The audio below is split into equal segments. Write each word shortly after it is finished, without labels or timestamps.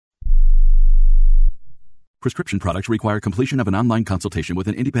Prescription products require completion of an online consultation with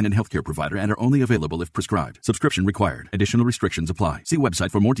an independent healthcare provider and are only available if prescribed. Subscription required. Additional restrictions apply. See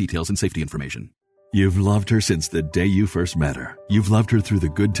website for more details and safety information. You've loved her since the day you first met her. You've loved her through the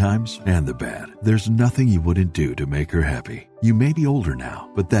good times and the bad. There's nothing you wouldn't do to make her happy. You may be older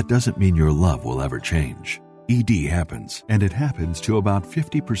now, but that doesn't mean your love will ever change. ED happens, and it happens to about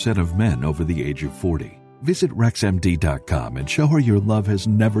 50% of men over the age of 40. Visit RexMD.com and show her your love has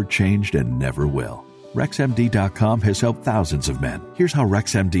never changed and never will. RexMD.com has helped thousands of men. Here's how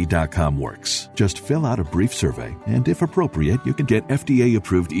RexMD.com works. Just fill out a brief survey, and if appropriate, you can get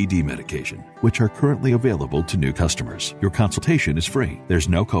FDA-approved ED medication, which are currently available to new customers. Your consultation is free. There's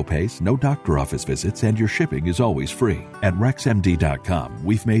no copays, no doctor office visits, and your shipping is always free. At RexMD.com,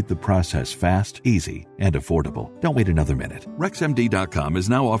 we've made the process fast, easy, and affordable. Don't wait another minute. RexMD.com is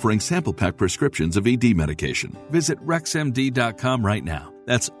now offering sample pack prescriptions of ED medication. Visit RexMD.com right now.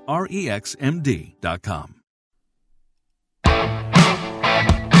 That's REXMD.com.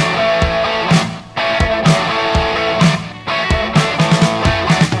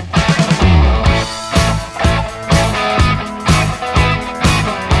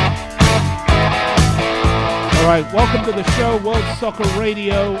 All right, welcome to the show, World Soccer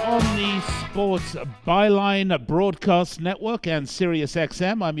Radio on the Sports Byline Broadcast Network and Sirius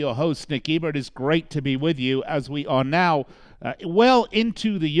XM. I'm your host, Nick Ebert. It is great to be with you as we are now well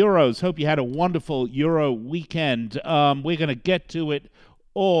into the Euros. Hope you had a wonderful Euro weekend. We're going to get to it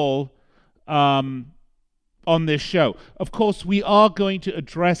all on this show. Of course, we are going to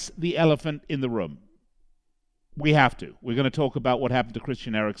address the elephant in the room. We have to. We're going to talk about what happened to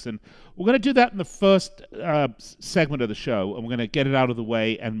Christian Eriksen. We're going to do that in the first segment of the show, and we're going to get it out of the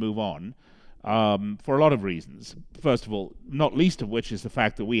way and move on for a lot of reasons. First of all, not least of which is the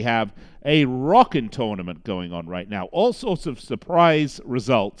fact that we have a rockin' tournament going on right now. All sorts of surprise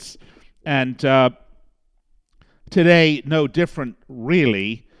results. And today, no different,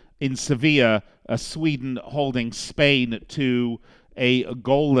 really, in Sevilla, Sweden holding Spain to a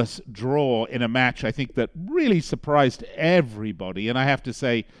goalless draw in a match, I think, that really surprised everybody. And I have to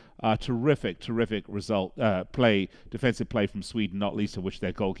say, terrific result, defensive play from Sweden, not least of which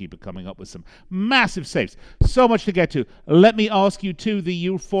their goalkeeper coming up with some massive saves. So much to get to. Let me ask you, too, the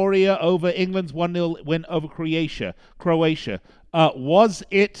euphoria over England's 1-0 win over Croatia. Was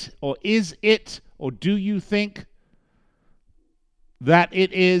it, or is it, or do you think that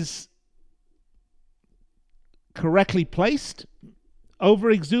it is correctly placed?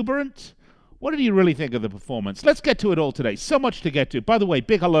 Over exuberant? What did you really think of the performance? Let's get to it all today. So much to get to. By the way,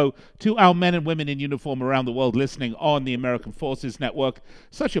 big hello to our men and women in uniform around the world listening on the American Forces Network.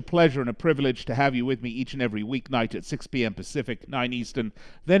 Such a pleasure and a privilege to have you with me each and every weeknight at 6 p.m. Pacific, 9 Eastern.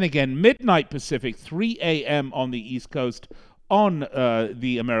 Then again, midnight Pacific, 3 a.m. on the East Coast on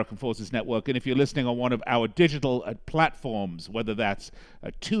the American Forces Network. And if you're listening on one of our digital platforms, whether that's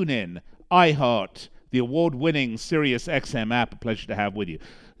TuneIn, iHeart, the award-winning Sirius XM app, a pleasure to have with you.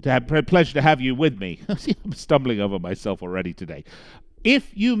 Pleasure to have you with me. I'm stumbling over myself already today.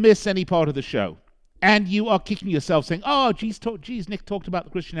 If you miss any part of the show and you are kicking yourself saying, oh, geez, Nick talked about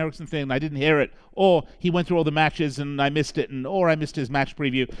the Christian Eriksen thing and I didn't hear it, or he went through all the matches and I missed it, or I missed his match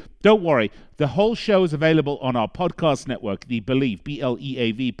preview, don't worry. The whole show is available on our podcast network, the Believe,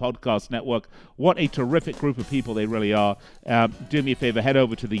 B-L-E-A-V podcast network. What a terrific group of people they really are. Do me a favor, head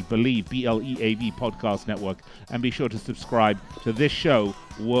over to the Believe, B-L-E-A-V podcast network and be sure to subscribe to this show,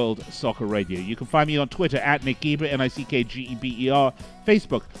 World Soccer Radio. You can find me on Twitter at Nick Geber, Nickgeber,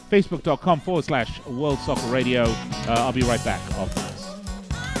 Facebook, facebook.com/World Soccer Radio. I'll be right back after this.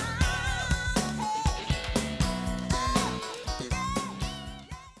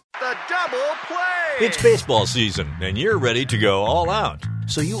 The double play! It's baseball season, and you're ready to go all out.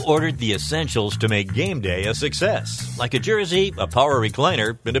 So you ordered the essentials to make game day a success, like a jersey, a power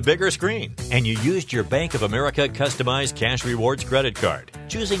recliner, and a bigger screen. And you used your Bank of America customized Cash Rewards credit card,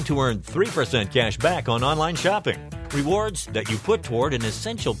 choosing to earn 3% cash back on online shopping. Rewards that you put toward an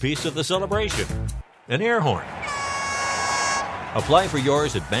essential piece of the celebration, an air horn. Apply for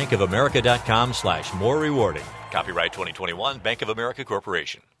yours at bankofamerica.com/more rewarding. Copyright 2021, Bank of America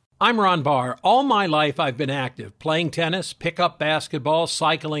Corporation. I'm Ron Barr. All my life I've been active, playing tennis, pickup basketball,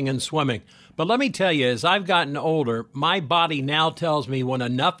 cycling, and swimming. But let me tell you, as I've gotten older, my body now tells me when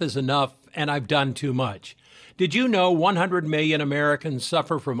enough is enough and I've done too much. Did you know 100 million Americans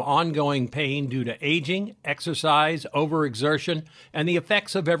suffer from ongoing pain due to aging, exercise, overexertion, and the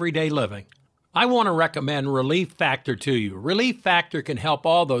effects of everyday living? I want to recommend Relief Factor to you. Relief Factor can help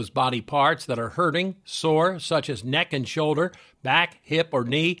all those body parts that are hurting, sore, such as neck and shoulder, back, hip, or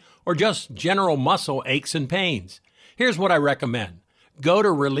knee, or just general muscle aches and pains. Here's what I recommend. Go to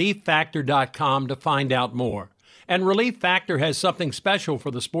ReliefFactor.com to find out more. And Relief Factor has something special for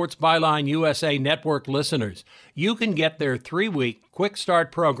the Sports Byline USA Network listeners. You can get their 3-week Quick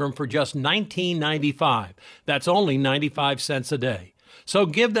Start program for just $19.95. That's only 95 cents a day. So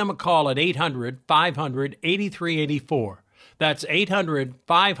give them a call at 800-500-8384. That's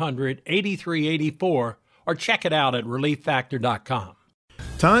 800-500-8384. Or check it out at ReliefFactor.com.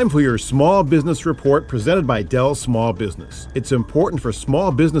 Time for your Small Business Report presented by Dell Small Business. It's important for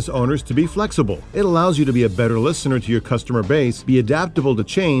small business owners to be flexible. It allows you to be a better listener to your customer base, be adaptable to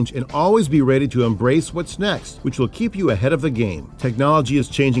change, and always be ready to embrace what's next, which will keep you ahead of the game. Technology is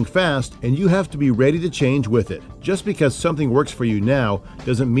changing fast, and you have to be ready to change with it. Just because something works for you now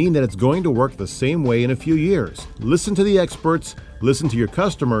doesn't mean that it's going to work the same way in a few years. Listen to the experts, listen to your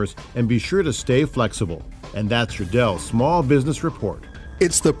customers, and be sure to stay flexible. And that's your Dell Small Business Report.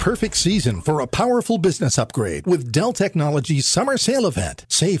 It's the perfect season for a powerful business upgrade with Dell Technologies Summer Sale Event.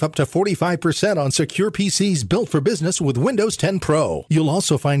 Save up to 45% on secure PCs built for business with Windows 10 Pro. You'll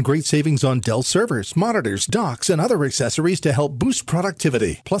also find great savings on Dell servers, monitors, docks, and other accessories to help boost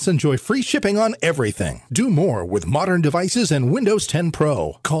productivity. Plus, enjoy free shipping on everything. Do more with modern devices and Windows 10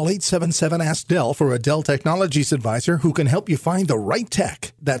 Pro. Call 877-ASK-DELL for a Dell Technologies advisor who can help you find the right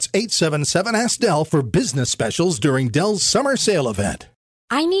tech. That's 877-ASK-DELL for business specials during Dell's Summer Sale Event.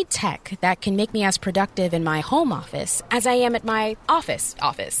 I need tech that can make me as productive in my home office as I am at my office.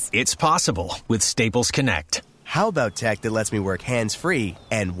 It's possible with Staples Connect. How about tech that lets me work hands-free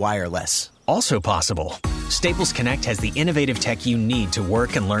and wireless? Also possible. Staples Connect has the innovative tech you need to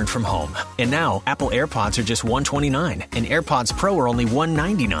work and learn from home. And now, Apple AirPods are just $129, and AirPods Pro are only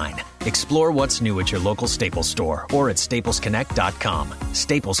 $199. Explore what's new at your local Staples store or at staplesconnect.com.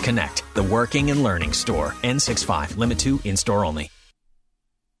 Staples Connect, the working and learning store. N65, limit 2, in-store only.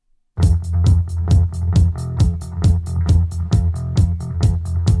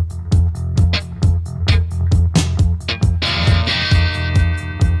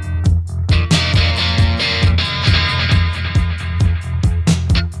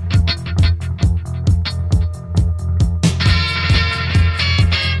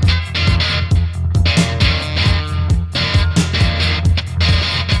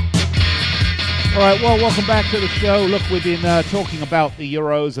 All right, well, welcome back to the show. Look, we've been talking about the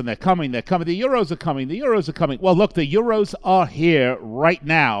Euros, and they're coming. The Euros are coming. Well, look, the Euros are here right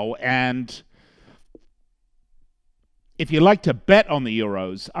now, and if you like to bet on the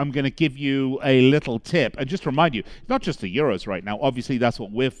Euros, I'm going to give you a little tip. And just remind you, not just the Euros right now. Obviously, that's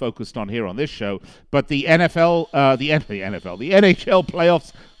what we're focused on here on this show. But the NHL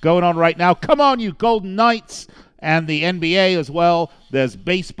playoffs going on right now. Come on, you Golden Knights. And the NBA as well. There's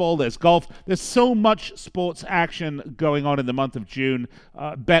baseball, there's golf. There's so much sports action going on in the month of June.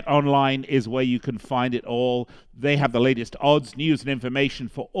 Bet Online is where you can find it all. They have the latest odds, news, and information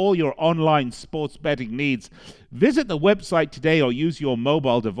for all your online sports betting needs. Visit the website today or use your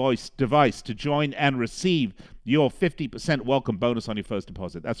mobile device to join and receive your 50% welcome bonus on your first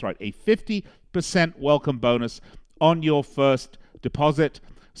deposit. That's right, a 50% welcome bonus on your first deposit.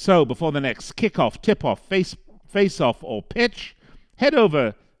 So before the next kickoff, tip-off, face-off, or pitch, head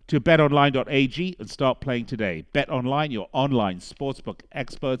over to betonline.ag and start playing today. BetOnline, your online sportsbook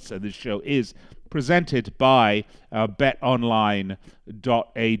experts, and this show is presented by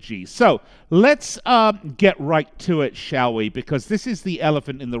betonline.ag. So let's get right to it, shall we? Because this is the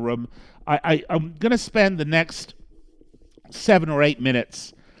elephant in the room. I'm going to spend the next 7 or 8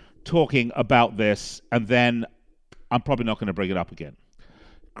 minutes talking about this, and then I'm probably not going to bring it up again.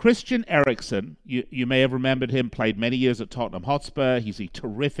 Christian Eriksen, you may have remembered him, played many years at Tottenham Hotspur. He's a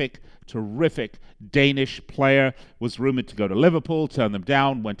terrific Danish player, was rumored to go to Liverpool, turned them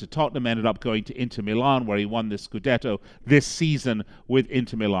down, went to Tottenham, ended up going to Inter Milan, where he won the Scudetto this season with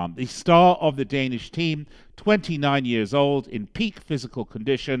Inter Milan. The star of the Danish team, 29 years old, in peak physical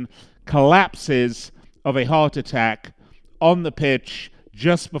condition, collapses of a heart attack on the pitch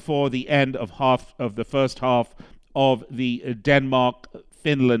just before the end of the first half of the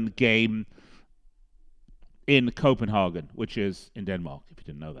Denmark-Finland game in Copenhagen, which is in Denmark, if you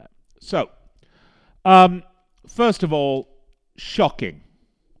didn't know that. So, first of all, shocking.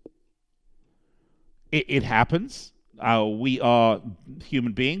 It happens. We are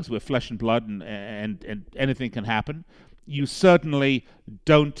human beings. We're flesh and blood, and anything can happen. You certainly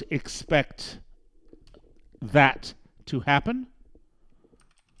don't expect that to happen.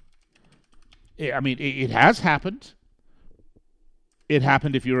 I mean, it has happened. It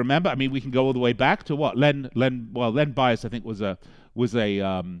happened, if you remember. I mean, we can go all the way back to what Len Bias, I think, was a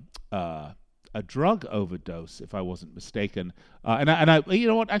drug overdose, if I wasn't mistaken. And I, you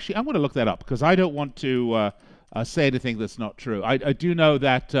know what? Actually, I'm going to look that up because I don't want to say anything that's not true. I do know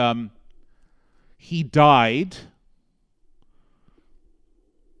that he died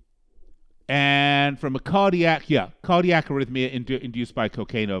and from a cardiac arrhythmia induced by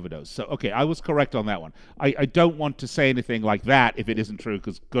cocaine overdose. So, okay, I was correct on that one. I don't want to say anything like that if it isn't true,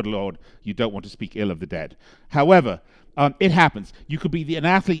 because, good Lord, you don't want to speak ill of the dead. However, it happens. You could be an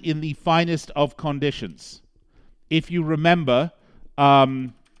athlete in the finest of conditions. If you remember,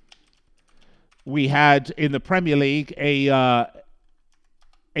 we had in the Premier League a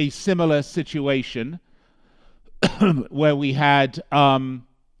similar situation where we had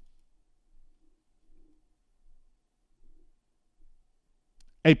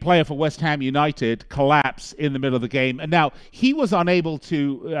a player for West Ham United collapse in the middle of the game, and now he was unable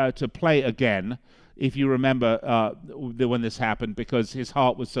to play again, if you remember when this happened, because his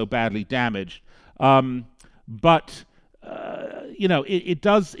heart was so badly damaged. But it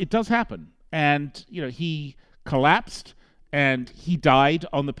does happen, and he collapsed and he died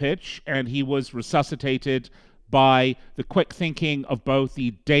on the pitch, and he was resuscitated by the quick thinking of both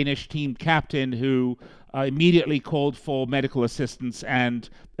the Danish team captain, who immediately called for medical assistance and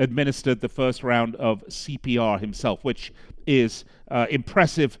administered the first round of CPR himself, which is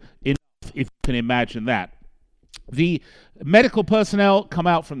impressive enough, if you can imagine that. The medical personnel come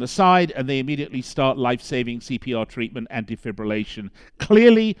out from the side and they immediately start life-saving CPR treatment and defibrillation.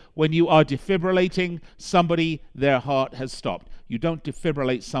 Clearly, when you are defibrillating somebody, their heart has stopped. You don't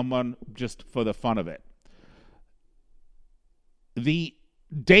defibrillate someone just for the fun of it. The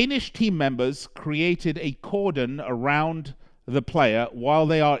Danish team members created a cordon around the player while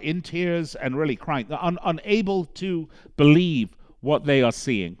they are in tears and really crying. They're unable to believe what they are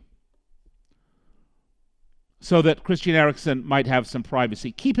seeing, so that Christian Eriksen might have some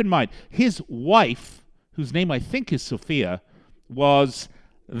privacy. Keep in mind, his wife, whose name I think is Sophia, was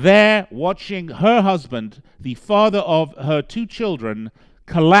there watching her husband, the father of her 2 children,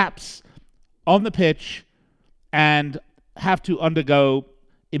 collapse on the pitch and have to undergo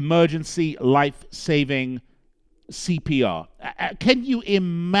emergency life-saving CPR. Can you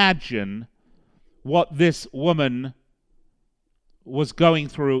imagine what this woman was going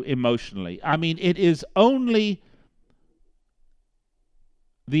through emotionally? I mean, it is only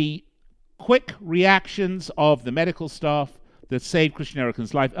the quick reactions of the medical staff that saved Christian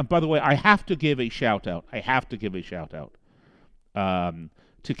Eriksen's life. And by the way, I have to give a shout out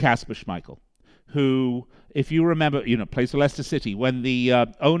to Kasper Schmeichel, who, if you remember, plays for Leicester City, when the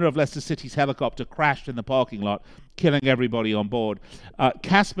owner of Leicester City's helicopter crashed in the parking lot, killing everybody on board,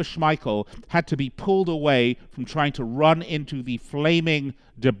 Kasper Schmeichel had to be pulled away from trying to run into the flaming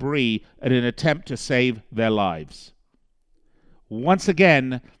debris in an attempt to save their lives. Once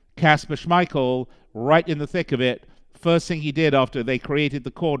again, Kasper Schmeichel, right in the thick of it, first thing he did after they created the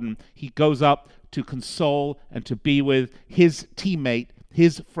cordon, he goes up to console and to be with his teammate,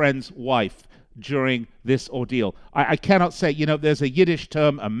 his friend's wife, during this ordeal. I cannot say, there's a Yiddish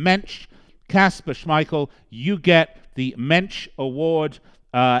term, a Mensch. Kasper Schmeichel, you get the Mensch Award,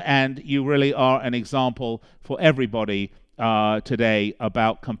 and you really are an example for everybody today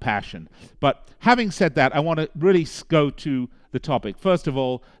about compassion. But having said that, I want to really go to the topic. First of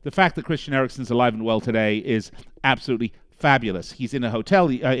all, the fact that Christian Eriksen's alive and well today is absolutely fabulous. He's in a hotel,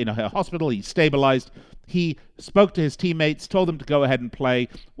 in a hospital, he's stabilized. He spoke to his teammates, told them to go ahead and play.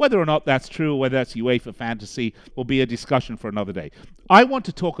 Whether or not that's true, or whether that's UEFA fantasy, will be a discussion for another day. I want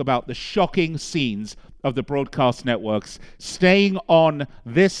to talk about the shocking scenes of the broadcast networks staying on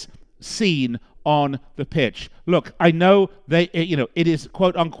this scene on the pitch. Look, I know it is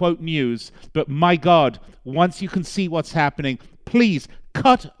quote-unquote news, but my God, once you can see what's happening, please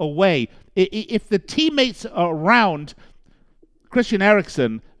cut away. If the teammates are around Christian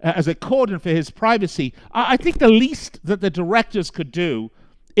Eriksen as a cordon for his privacy, I think the least that the directors could do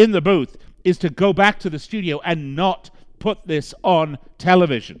in the booth is to go back to the studio and not put this on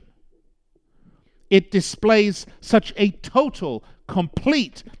television. It displays such a total,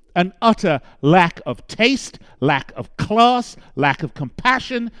 complete, and utter lack of taste, lack of class, lack of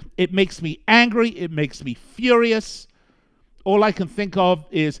compassion. It makes me angry. It makes me furious. All I can think of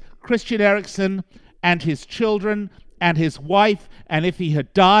is Christian Eriksen and his children and his wife, and if he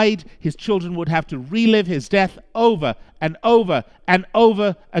had died, his children would have to relive his death over and over and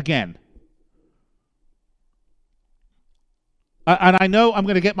over again. And I know I'm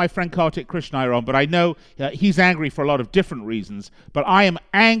going to get my friend Kartik Krishnaiyer on, but I know he's angry for a lot of different reasons, but I am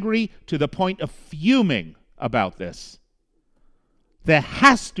angry to the point of fuming about this. There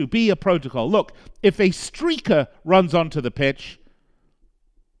has to be a protocol. Look, if a streaker runs onto the pitch,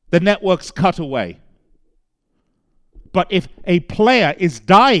 the networks cut away. But if a player is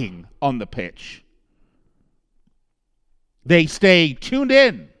dying on the pitch, they stay tuned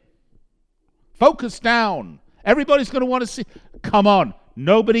in, focused down. Everybody's going to want to see. Come on.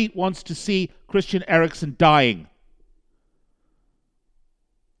 Nobody wants to see Christian Eriksen dying.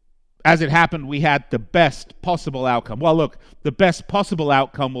 As it happened, we had the best possible outcome. Well, look, the best possible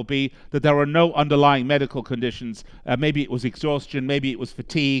outcome will be that there are no underlying medical conditions. Maybe it was exhaustion, maybe it was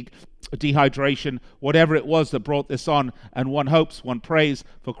fatigue, dehydration, whatever it was that brought this on. And one hopes, one prays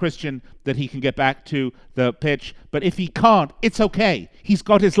for Christian that he can get back to the pitch. But if he can't, it's okay. He's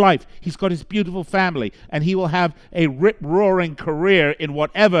got his life. He's got his beautiful family. And he will have a rip-roaring career in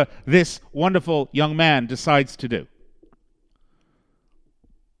whatever this wonderful young man decides to do.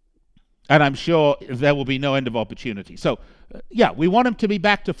 And I'm sure there will be no end of opportunity. So, yeah, we want him to be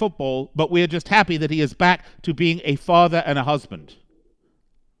back to football, but we're just happy that he is back to being a father and a husband.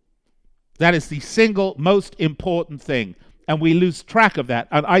 That is the single most important thing. And we lose track of that.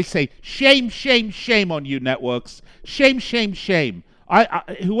 And I say, shame, shame, shame on you networks. Shame, shame, shame.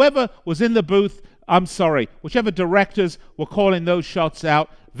 Whoever was in the booth, I'm sorry. Whichever directors were calling those shots out,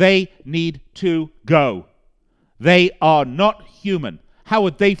 they need to go. They are not human. How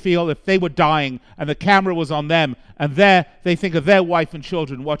would they feel if they were dying and the camera was on them and there they think of their wife and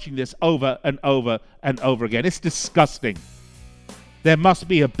children watching this over and over and over again? It's disgusting. There must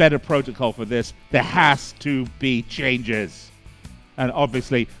be a better protocol for this. There has to be changes. And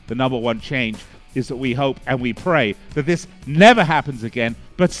obviously, the number one change is that we hope and we pray that this never happens again.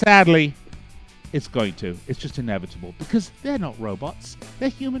 But sadly, it's going to. It's just inevitable because they're not robots. They're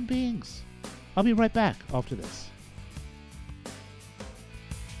human beings. I'll be right back after this.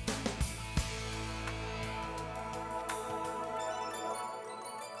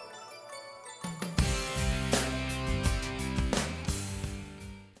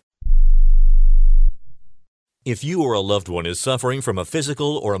 If you or a loved one is suffering from a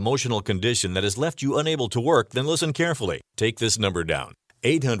physical or emotional condition that has left you unable to work, then listen carefully. Take this number down.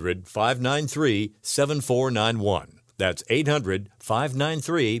 800-593-7491. That's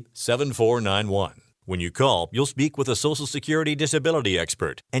 800-593-7491. When you call, you'll speak with a Social Security disability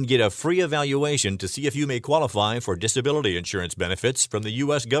expert and get a free evaluation to see if you may qualify for disability insurance benefits from the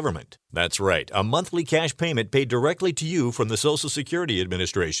U.S. government. That's right, a monthly cash payment paid directly to you from the Social Security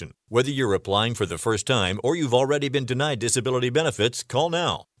Administration. Whether you're applying for the first time or you've already been denied disability benefits, call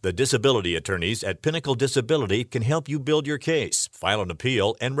now. The disability attorneys at Pinnacle Disability can help you build your case, file an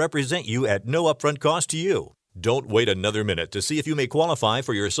appeal, and represent you at no upfront cost to you. Don't wait another minute to see if you may qualify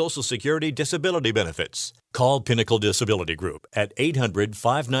for your Social Security disability benefits. Call Pinnacle Disability Group at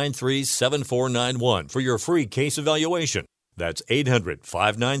 800-593-7491 for your free case evaluation. That's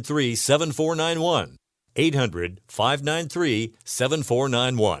 800-593-7491.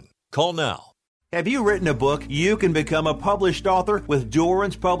 800-593-7491. Call now. Have you written a book? You can become a published author with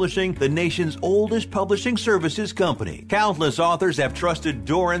Dorrance Publishing, the nation's oldest publishing services company. Countless authors have trusted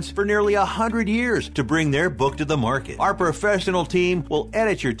Dorrance for nearly 100 years to bring their book to the market. Our professional team will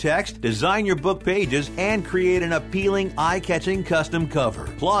edit your text, design your book pages, and create an appealing, eye-catching custom cover.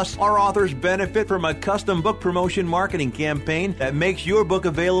 Plus, our authors benefit from a custom book promotion marketing campaign that makes your book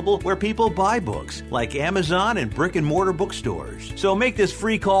available where people buy books, like Amazon and brick-and-mortar bookstores. So make this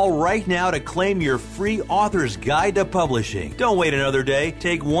free call right now to claim your free author's guide to publishing. Don't wait another day.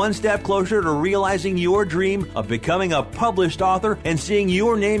 Take one step closer to realizing your dream of becoming a published author and seeing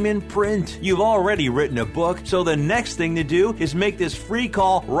your name in print. You've already written a book, so the next thing to do is make this free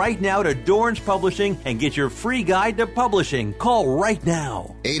call right now to Dorrance Publishing and get your free guide to publishing. Call right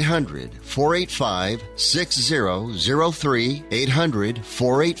now. 800-485-6003.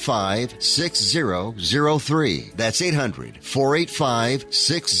 800-485-6003. That's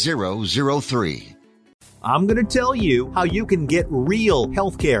 800-485-6003. I'm going to tell you how you can get real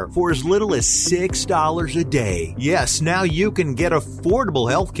healthcare for as little as $6 a day. Yes, now you can get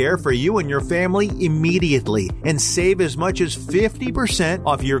affordable healthcare for you and your family immediately and save as much as 50%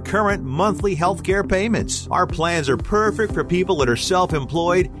 off your current monthly healthcare payments. Our plans are perfect for people that are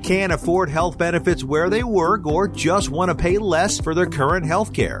self-employed, can't afford health benefits where they work, or just want to pay less for their current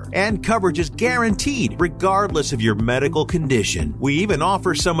healthcare. And coverage is guaranteed regardless of your medical condition. We even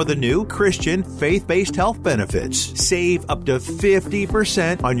offer some of the new Christian faith-based health benefits. Save up to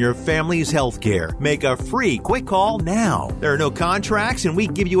 50% on your family's health care. Make a free quick call now. There are no contracts, and we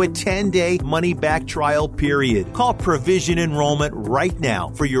give you a 10-day money-back trial period. Call Provision Enrollment right now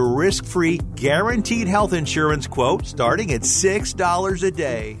for your risk-free, guaranteed health insurance quote starting at $6 a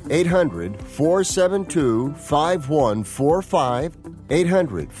day. 800-472-5145.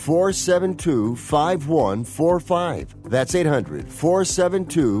 800-472-5145. That's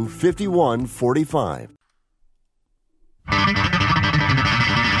 800-472-5145.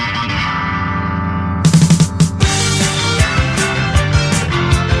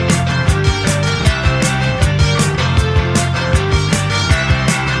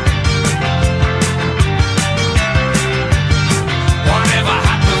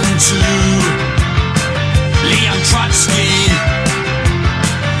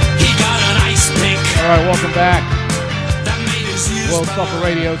 right, welcome back. World Soccer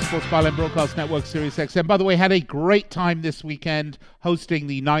Radio, Sports Byline Broadcast Network, Sirius XM. By the way, had a great time this weekend hosting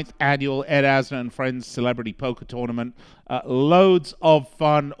the 9th annual Ed Asner and Friends Celebrity Poker Tournament. Loads of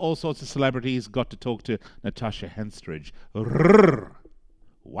fun, all sorts of celebrities. Got to talk to Natasha Henstridge.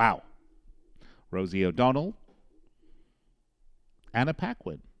 Wow. Rosie O'Donnell. Anna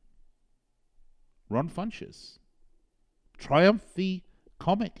Paquin. Ron Funches. Triumph the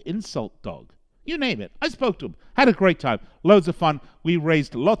Comic Insult Dog. You name it. I spoke to him. Had a great time. Loads of fun. We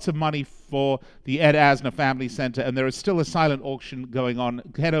raised lots of money for the Ed Asner Family Center, and there is still a silent auction going on.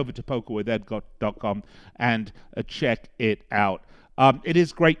 Head over to pokerwithed.com and check it out. It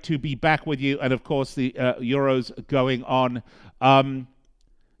is great to be back with you, and of course the Euros going on. You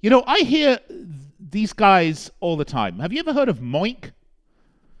know, I hear these guys all the time. Have you ever heard of Moink?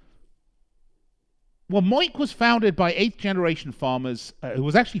 Well, Moink was founded by 8th-generation farmers who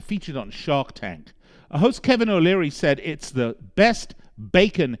was actually featured on Shark Tank. Host Kevin O'Leary said it's the best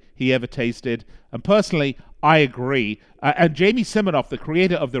bacon he ever tasted, and personally, I agree. And Jamie Siminoff, the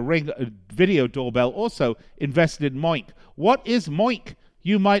creator of the Ring video doorbell, also invested in Moink. What is Moink,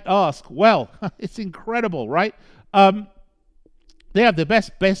 you might ask? Well, it's incredible, right? They have the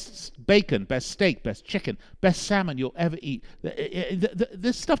best bacon, best steak, best chicken, best salmon you'll ever eat.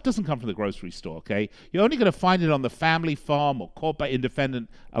 This stuff doesn't come from the grocery store, okay? You're only going to find it on the family farm or caught by independent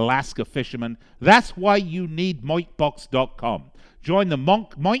Alaska fishermen. That's why you need moinkbox.com. Join the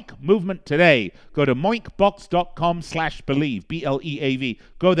Moink movement today. Go to moinkbox.com/believe, B-L-E-A-V.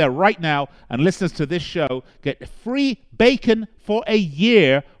 Go there right now, and listeners to this show get free bacon for a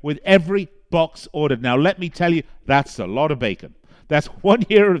year with every box ordered. Now, let me tell you, that's a lot of bacon. That's 1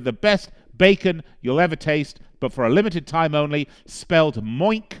 year of the best bacon you'll ever taste, but for a limited time only, spelled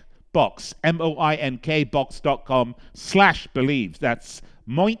Moinkbox, M-O-I-N-K box.com/believe. That's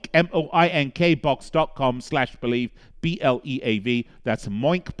Moink, M-O-I-N-K box.com/believe, B-L-E-A-V. That's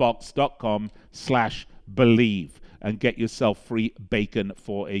moinkbox.com/believe. And get yourself free bacon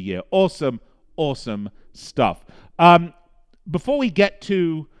for a year. Awesome, awesome stuff. Before we get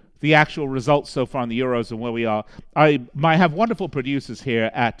to the actual results so far in the Euros and where we are, I have wonderful producers here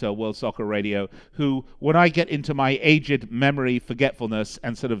at World Soccer Radio who, when I get into my aged memory forgetfulness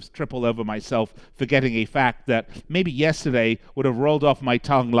and sort of triple over myself, forgetting a fact that maybe yesterday would have rolled off my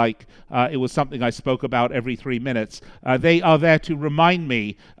tongue like it was something I spoke about every 3 minutes, they are there to remind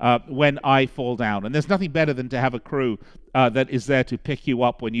me when I fall down. And there's nothing better than to have a crew that is there to pick you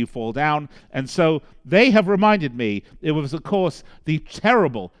up when you fall down. And so they have reminded me, it was, of course, the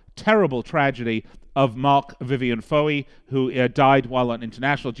terrible tragedy of Mark Vivian Foe, who died while on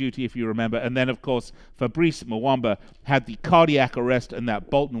international duty, if you remember. And then, of course, Fabrice Muamba had the cardiac arrest in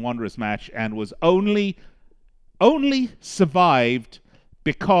that Bolton Wanderers match and was only survived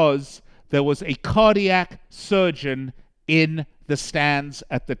because there was a cardiac surgeon in the stands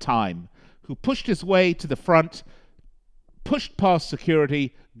at the time who pushed his way to the front, pushed past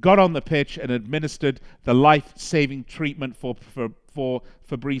security, got on the pitch, and administered the life-saving treatment for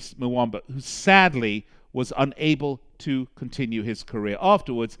Fabrice Muamba, who sadly was unable to continue his career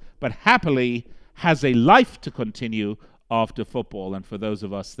afterwards, but happily has a life to continue after football. And for those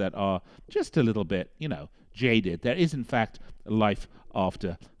of us that are just a little bit, jaded, there is in fact a life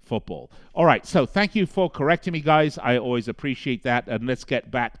after football. All right, so thank you for correcting me, guys. I always appreciate that. And let's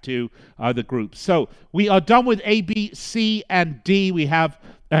get back to the groups. So we are done with A, B, C, and D. We have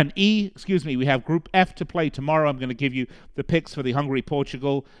we have Group F to play tomorrow. I'm going to give you the picks for the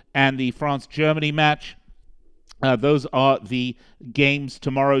Hungary-Portugal and the France-Germany match. Those are the games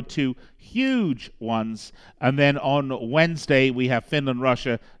tomorrow, 2 huge ones. And then on Wednesday, we have Finland,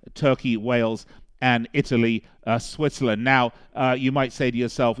 Russia, Turkey, Wales, and Italy, Switzerland. Now, you might say to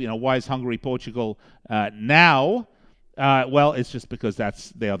yourself, why is Hungary-Portugal now? Well, it's just because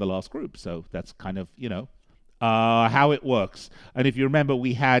they are the last group. So that's kind of, how it works. And if you remember,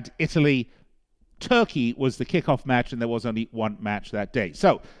 we had Italy-Turkey was the kickoff match, and there was only one match that day.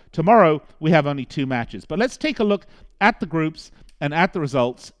 So tomorrow we have only 2 matches. But let's take a look at the groups and at the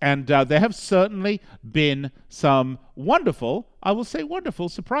results. And there have certainly been some wonderful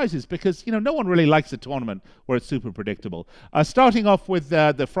surprises because, no one really likes a tournament where it's super predictable. Starting off with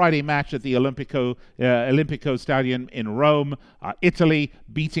the Friday match at the Olimpico Stadium in Rome, Italy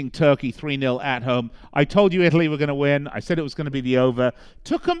beating Turkey 3-0 at home. I told you Italy were going to win. I said it was going to be the over.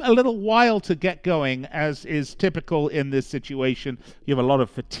 Took them a little while to get going, as is typical in this situation. You have a lot of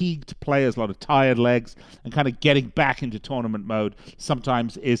fatigued players, a lot of tired legs, and kind of getting back into tournament mode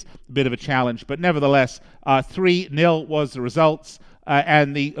sometimes is a bit of a challenge. But nevertheless, 3-0 was the results,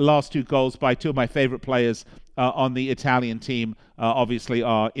 and the last 2 goals by 2 of my favorite players, on the Italian team, obviously,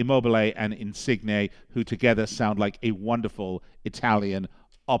 are Immobile and Insigne, who together sound like a wonderful Italian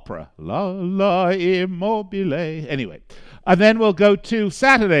opera. La la Immobile. Anyway, and then we'll go to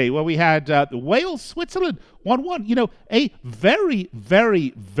Saturday, where we had Wales-Switzerland 1-1. A very,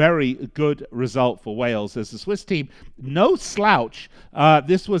 very, very good result for Wales as the Swiss team. No slouch.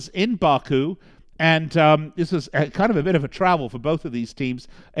 This was in Baku. And this was kind of a bit of a travel for both of these teams.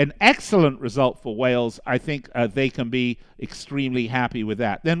 An excellent result for Wales. I think they can be extremely happy with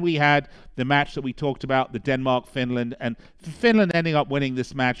that. Then we had the match that we talked about, the Denmark-Finland, and Finland ending up winning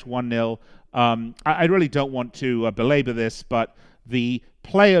this match 1-0. I really don't want to belabor this, but the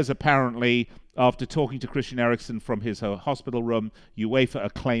players apparently, after talking to Christian Eriksen from his hospital room, UEFA are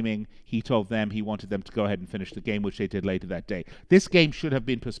claiming he told them he wanted them to go ahead and finish the game, which they did later that day. This game should have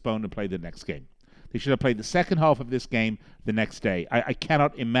been postponed and played the next game. They should have played the second half of this game the next day. I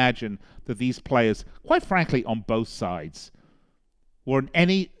cannot imagine that these players, quite frankly, on both sides, were in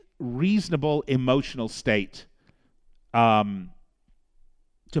any reasonable emotional state to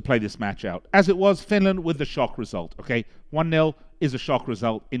play this match out. As it was, Finland with the shock result, okay? 1-0 is a shock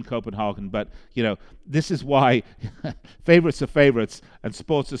result in Copenhagen, but, this is why favorites are favorites and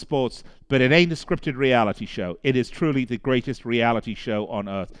sports are sports, but it ain't a scripted reality show. It is truly the greatest reality show on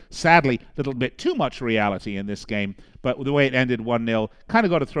earth. Sadly, a little bit too much reality in this game, but the way it ended 1-0, kind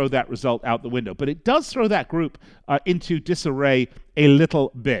of got to throw that result out the window. But it does throw that group into disarray a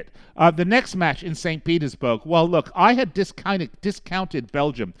little bit. The next match in St. Petersburg, well, look, I had discounted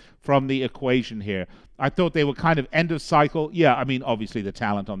Belgium from the equation here. I thought they were kind of end of cycle. Yeah, I mean, obviously the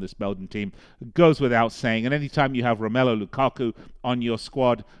talent on this Belgian team goes without saying. And anytime you have Romelu Lukaku on your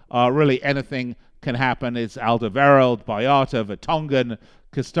squad, really anything can happen. It's Alderweireld, Boyata, Vertonghen,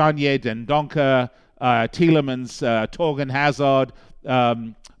 Castagne, Dendoncker, Tielemans, Torgan Hazard,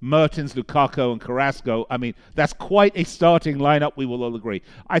 Mertens, Lukaku, and Carrasco. I mean, that's quite a starting lineup, we will all agree.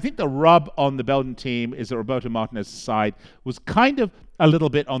 I think the rub on the Belgian team is that Roberto Martinez's side was kind of a little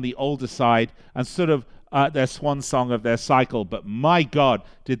bit on the older side and sort of their swan song of their cycle. But my God,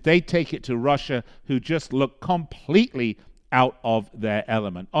 did they take it to Russia, who just looked completely out of their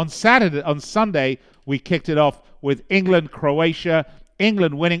element. On Sunday, we kicked it off with England-Croatia.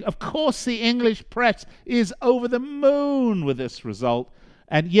 England winning. Of course, the English press is over the moon with this result.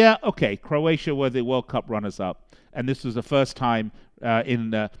 And yeah, okay, Croatia were the World Cup runners-up, and this was the first time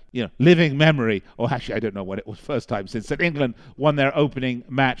in living memory, or actually I don't know when it was first time since that England won their opening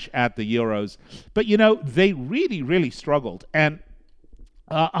match at the Euros. But they really, really struggled, and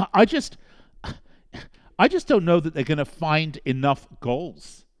I just don't know that they're going to find enough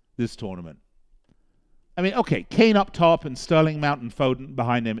goals this tournament. I mean, okay, Kane up top and Sterling, Mount, and Foden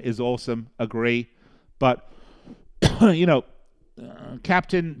behind him is awesome, agree. But,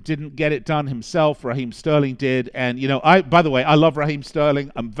 captain didn't get it done himself. Raheem Sterling did. And, by the way, I love Raheem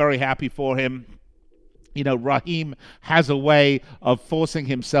Sterling. I'm very happy for him. Raheem has a way of forcing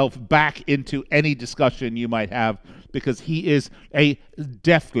himself back into any discussion you might have because he is a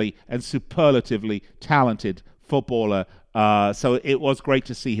deftly and superlatively talented footballer. So it was great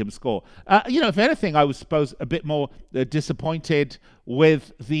to see him score. If anything, I was supposed a bit more disappointed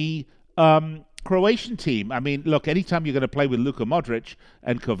with the Croatian team. I mean, look, anytime you're going to play with Luka Modric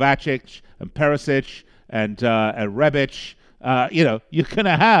and Kovacic and Perisic and Rebic, you're going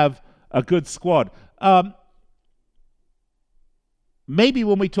to have a good squad. Maybe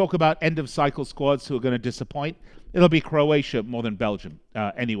when we talk about end-of-cycle squads who are going to disappoint, it'll be Croatia more than Belgium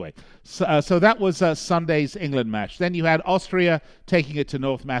anyway. So that was Sunday's England match. Then you had Austria taking it to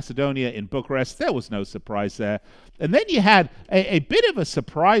North Macedonia in Bucharest. There was no surprise there. And then you had a bit of a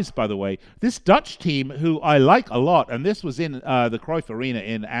surprise, by the way. This Dutch team, who I like a lot, and this was in the Cruyff Arena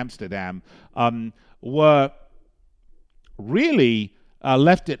in Amsterdam, were really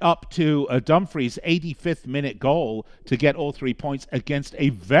left it up to Dumfries' 85th minute goal to get all 3 points against a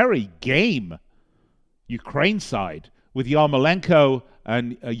very game Ukraine side, with Yarmolenko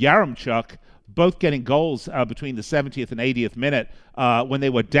and Yaremchuk both getting goals between the 70th and 80th minute when they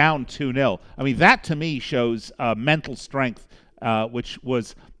were down 2-0. I mean, that to me shows mental strength, which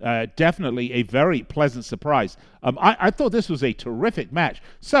was definitely a very pleasant surprise. I thought this was a terrific match.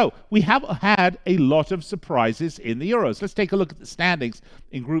 So we have had a lot of surprises in the Euros. Let's take a look at the standings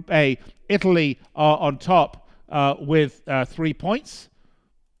in Group A. Italy are on top with 3 points.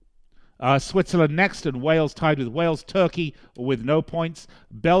 Switzerland next, and Wales tied with Wales. Turkey with no points.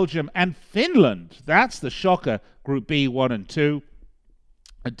 Belgium and Finland. That's the shocker. Group B, 1 and 2.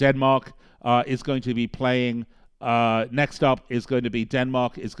 Denmark is going to be playing. Next up is going to be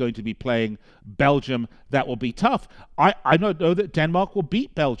Denmark is going to be playing Belgium. That will be tough. I don't know that Denmark will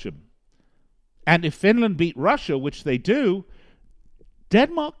beat Belgium. And if Finland beat Russia, which they do,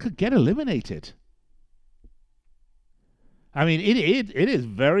 Denmark could get eliminated. I mean, it is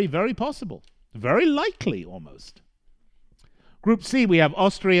very, very possible. Very likely, almost. Group C, we have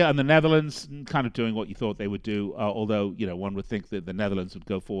Austria and the Netherlands kind of doing what you thought they would do, although, one would think that the Netherlands would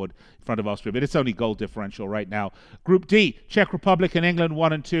go forward in front of Austria, but it's only goal differential right now. Group D, Czech Republic and England,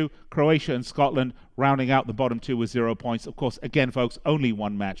 1 and 2, Croatia and Scotland rounding out the bottom two with 0 points. Of course, again, folks, only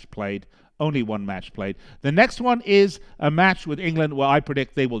one match played. Only one match played. The next one is a match with England where I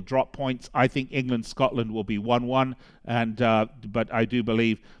predict they will drop points. I think England-Scotland will be 1-1, but I do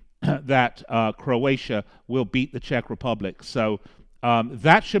believe that Croatia will beat the Czech Republic. So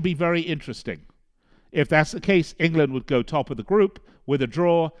that should be very interesting. If that's the case, England would go top of the group with a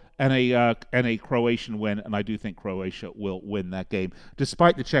draw and a Croatian win, and I do think Croatia will win that game,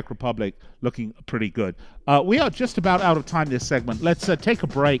 despite the Czech Republic looking pretty good. We are just about out of time this segment. Let's take a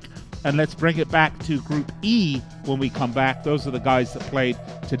break, and let's bring it back to Group E when we come back. Those are the guys that played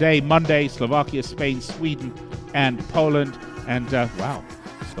today, Monday, Slovakia, Spain, Sweden, and Poland. And, wow,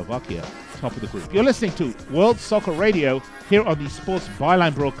 Slovakia, top of the group. You're listening to World Soccer Radio here on the Sports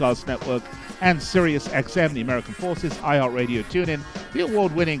Byline Broadcast Network and Sirius XM, the American Forces, iHeartRadio, TuneIn, the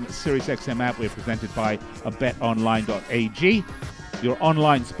award-winning Sirius XM app. We're presented by betonline.ag, your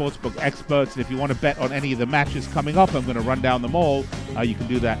online sportsbook experts. And if you want to bet on any of the matches coming up, I'm going to run down them all. You can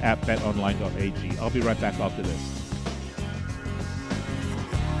do that at betonline.ag. I'll be right back after this.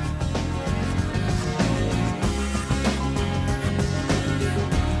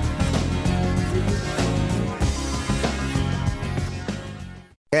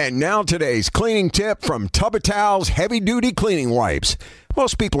 And now today's cleaning tip from Tubba Towels Heavy Duty Cleaning Wipes.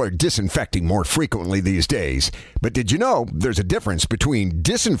 Most people are disinfecting more frequently these days, but did you know there's a difference between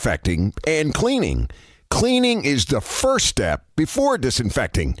disinfecting and cleaning? Cleaning is the first step before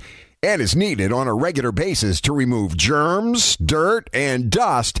disinfecting and is needed on a regular basis to remove germs, dirt, and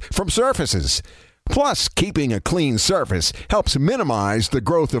dust from surfaces. Plus, keeping a clean surface helps minimize the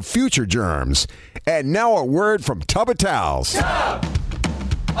growth of future germs. And now a word from Tubba Towels.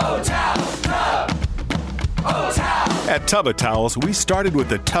 At Tubba Towels, we started with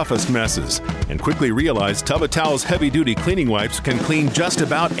the toughest messes and quickly realized Tubba Towels heavy-duty cleaning wipes can clean just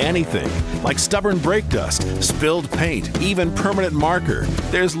about anything, like stubborn brake dust, spilled paint, even permanent marker.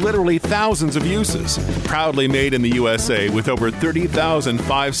 There's literally thousands of uses. Proudly made in the USA with over 30,000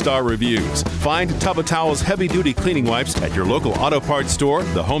 five-star reviews. Find Tubba Towels heavy-duty cleaning wipes at your local auto parts store,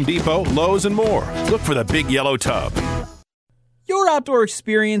 the Home Depot, Lowe's, and more. Look for the big yellow tub. Your outdoor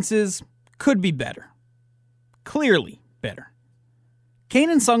experiences could be better. Clearly better.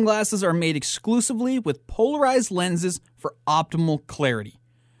 Kaenon sunglasses are made exclusively with polarized lenses for optimal clarity.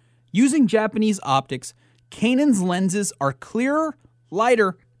 Using Japanese optics, Kaenon's lenses are clearer,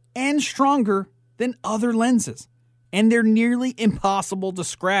 lighter, and stronger than other lenses, and they're nearly impossible to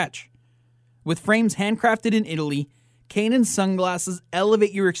scratch. With frames handcrafted in Italy, Kaenon sunglasses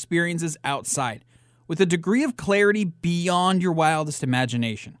elevate your experiences outside, with a degree of clarity beyond your wildest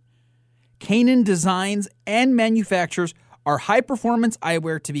imagination. Kaenon designs and manufactures our high-performance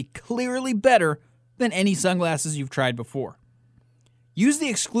eyewear to be clearly better than any sunglasses you've tried before. Use the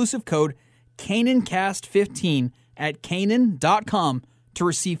exclusive code KaenonCast15 at Kaenon.com to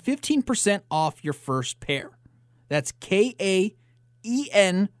receive 15% off your first pair. That's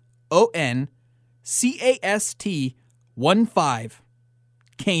KaenonCast15.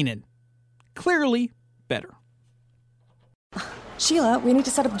 Kaenon. Clearly better. Sheila, we need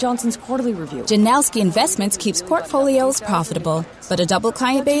to set up Johnson's quarterly review. Janowski Investments keeps portfolios profitable, but a double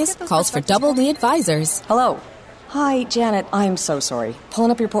client base calls for double the advisors. Hello. Hi, Janet. I'm so sorry.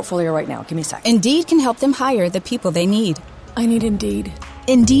 Pulling up your portfolio right now. Give me a sec. Indeed can help them hire the people they need. I need Indeed.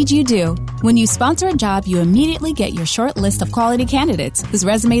 Indeed you do. When you sponsor a job, you immediately get your short list of quality candidates whose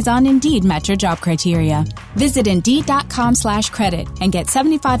resumes on Indeed match your job criteria. Visit Indeed.com/credit and get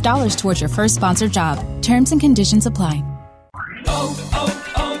 $75 towards your first sponsored job. Terms and conditions apply.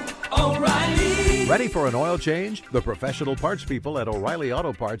 O'Reilly. Ready for an oil change? The professional parts people at O'Reilly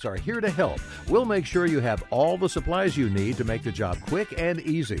Auto Parts are here to help. We'll make sure you have all the supplies you need to make the job quick and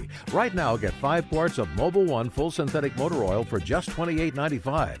easy. Right now, get 5 quarts of Mobil 1 full synthetic motor oil for just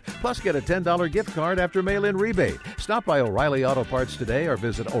 $28.95. Plus, get a $10 gift card after mail-in rebate. Stop by O'Reilly Auto Parts today or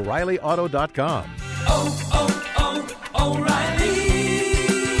visit O'ReillyAuto.com. O'Reilly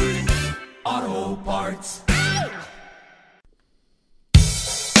Auto Parts.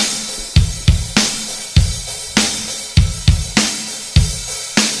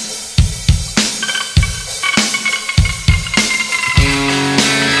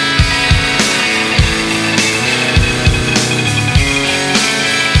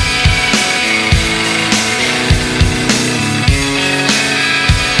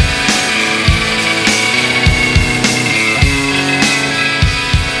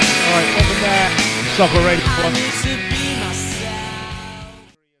 Soccer Radio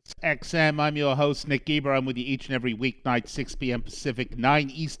XM. I'm your host, Nick Geber. I'm with you each and every weeknight, 6 p.m. Pacific, 9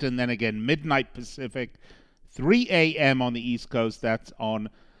 Eastern, then again midnight Pacific, 3 a.m. on the East Coast. That's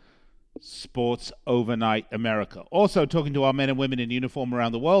on Sports Overnight America. Also talking to our men and women in uniform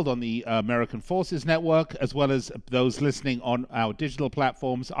around the world on the American Forces Network, as well as those listening on our digital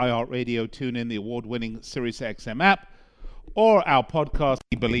platforms, iHeartRadio, TuneIn, the award-winning SiriusXM app, or our podcast,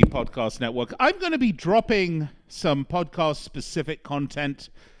 the Believe Podcast Network. I'm going to be dropping some podcast-specific content,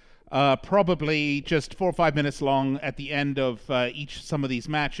 probably just 4 or 5 minutes long at the end of some of these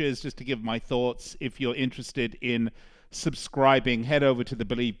matches, just to give my thoughts. If you're interested in subscribing, head over to the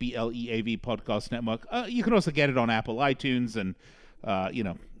Believe, BLEAV Podcast Network. You can also get it on Apple iTunes and,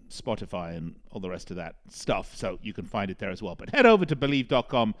 Spotify and all the rest of that stuff, so you can find it there as well. But head over to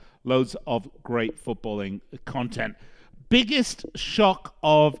Believe.com. Loads of great footballing content. Biggest shock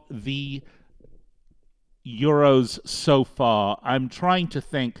of the Euros so far. I'm trying to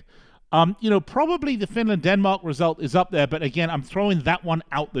think. Probably the Finland-Denmark result is up there, but again, I'm throwing that one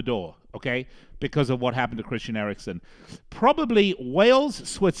out the door, okay, because of what happened to Christian Eriksen. Probably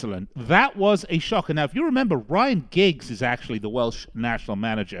Wales-Switzerland. That was a shocker. Now, if you remember, Ryan Giggs is actually the Welsh national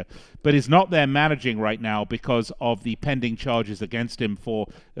manager, but is not there managing right now because of the pending charges against him for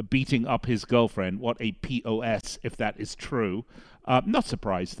beating up his girlfriend. What a POS, if that is true. Not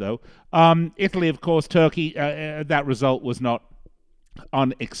surprised, though. Italy, of course, Turkey, that result was not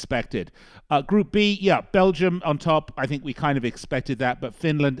unexpected. Group B, Belgium on top. I think we kind of expected that, but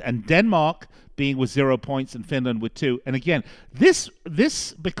Finland and Denmark being with 0 points and Finland with 2. And again, this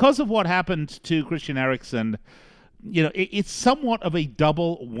because of what happened to Christian Eriksen, it's somewhat of a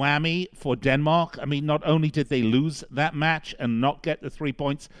double whammy for Denmark. I mean, not only did they lose that match and not get the 3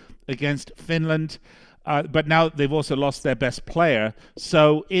 points against Finland, but now they've also lost their best player.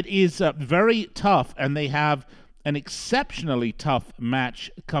 So it is very tough, and they have an exceptionally tough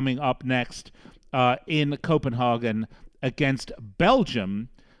match coming up next in Copenhagen against Belgium.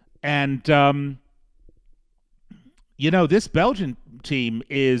 And, this Belgian team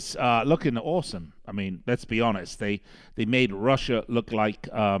is looking awesome. I mean, let's be honest. They made Russia look like,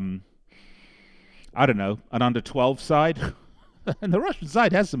 an under-12 side. And the Russian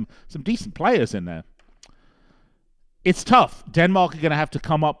side has some decent players in there. It's tough. Denmark are going to have to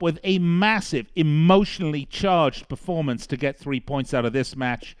come up with a massive, emotionally charged performance to get 3 points out of this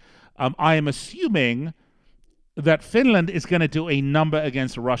match. I am assuming that Finland is going to do a number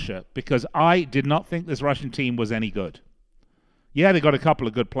against Russia, because I did not think this Russian team was any good. Yeah, they got a couple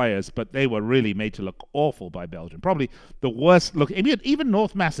of good players, but they were really made to look awful by Belgium. Probably the worst look. Even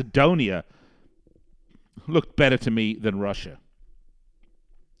North Macedonia looked better to me than Russia.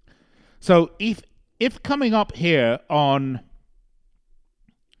 So if coming up here on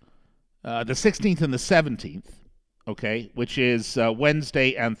the 16th and the 17th, okay, which is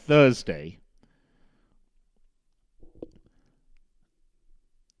Wednesday and Thursday,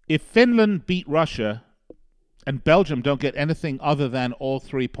 if Finland beat Russia and Belgium don't get anything other than all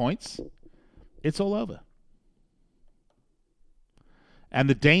 3 points, it's all over. And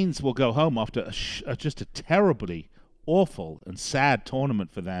the Danes will go home after just a terribly awful and sad tournament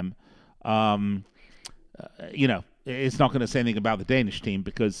for them. It's not going to say anything about the Danish team,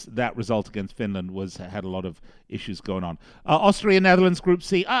 because that result against Finland had a lot of issues going on. Austria, Netherlands, Group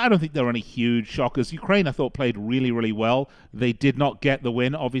C. I don't think there are any huge shockers. Ukraine, I thought, played really, really well. They did not get the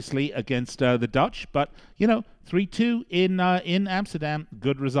win, obviously, against the Dutch, but 3-2 in Amsterdam,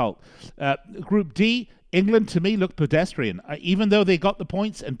 good result. Group D, England, to me, looked pedestrian. Even though they got the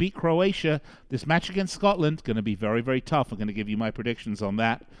points and beat Croatia, this match against Scotland going to be very, very tough. I'm going to give you my predictions on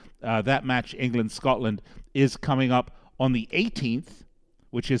that. That match, England-Scotland, is coming up on the 18th,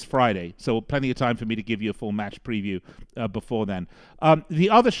 which is Friday. So plenty of time for me to give you a full match preview before then. The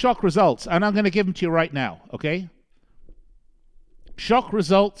other shock results, and I'm going to give them to you right now, okay? Shock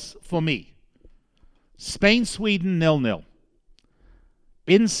results for me. Spain-Sweden 0-0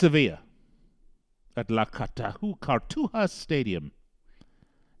 in Sevilla at La Cartuja Stadium.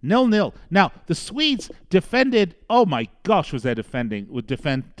 0-0. Now, the Swedes defended, oh my gosh, was their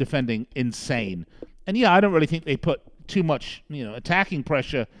defending insane. And yeah, I don't really think they put too much, attacking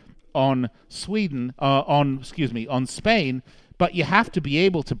pressure on on Spain, but you have to be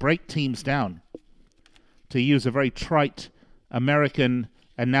able to break teams down. To use a very trite American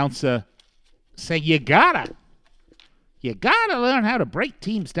announcer, say you gotta learn how to break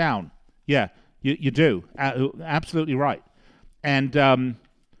teams down. Yeah, you do. Absolutely right. And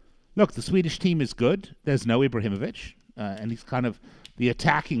look, the Swedish team is good. There's no Ibrahimovic, and he's kind of the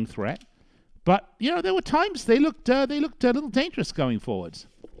attacking threat. But there were times they looked a little dangerous going forwards.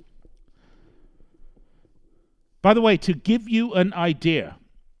 By the way, to give you an idea,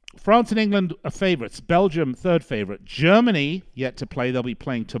 France and England are favorites. Belgium, third favorite. Germany, yet to play. They'll be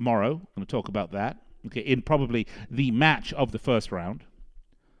playing tomorrow. I'm going to talk about that. Okay, in probably the match of the first round.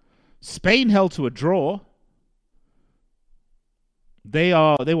 Spain held to a draw. They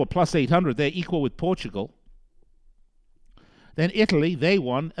were plus 800. They're equal with Portugal. Then Italy, they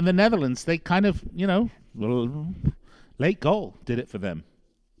won. And the Netherlands, they kind of, late goal did it for them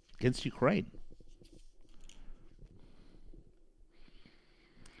against Ukraine.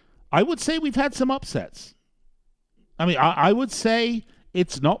 I would say we've had some upsets. I mean, I would say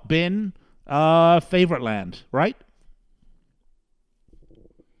it's not been favorite land, right?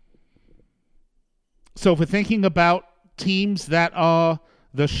 So if we're thinking about teams that are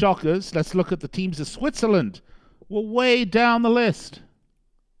the shockers, let's look at the teams of Switzerland. We're way down the list.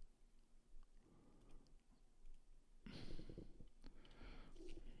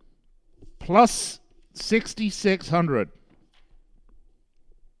 Plus 6,600.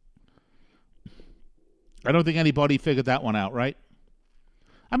 I don't think anybody figured that one out, right?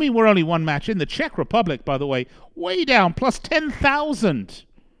 I mean, we're only one match in. The Czech Republic, by the way, way down, plus 10,000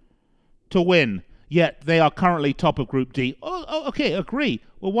 to win. Yet they are currently top of Group D. Oh, okay, agree.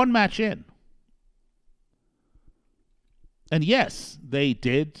 We're one match in. And yes, they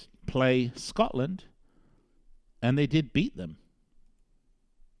did play Scotland, and they did beat them.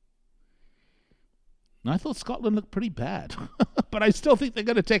 And I thought Scotland looked pretty bad. But I still think they're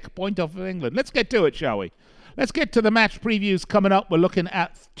going to take a point off of England. Let's get to it, shall we? Let's get to the match previews coming up. We're looking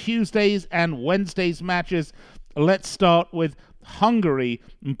at Tuesdays and Wednesdays matches. Let's start with Hungary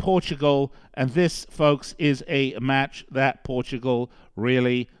and Portugal. And this, folks, is a match that Portugal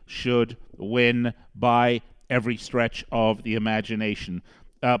really should win by every stretch of the imagination.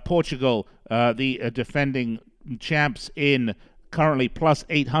 Portugal, the defending champs, in currently plus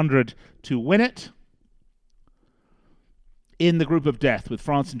 800 to win it. In the group of death with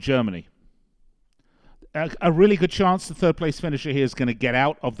France and Germany. A really good chance the third place finisher here is going to get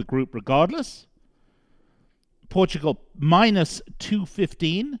out of the group regardless. Portugal minus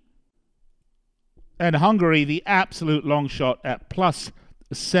 215. And Hungary, the absolute long shot, at plus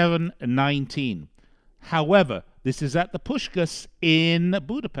 719. However, this is at the Puskás in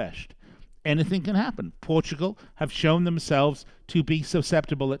Budapest. Anything can happen. Portugal have shown themselves to be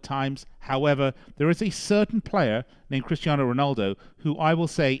susceptible at times. However, there is a certain player named Cristiano Ronaldo who I will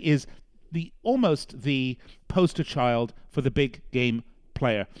say is almost the poster child for the big game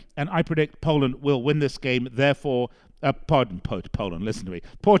player. And I predict Poland will win this game. Therefore, Poland, listen to me.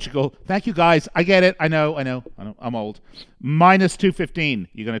 Portugal, thank you guys. I get it. I know. I'm old. Minus 215.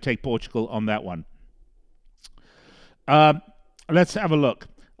 You're going to take Portugal on that one. Let's have a look.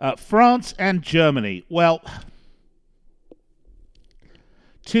 France and Germany. Well,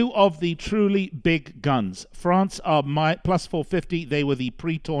 two of the truly big guns. France are plus 450. They were the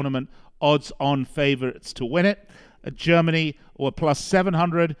pre-tournament odds-on favorites to win it. Germany were plus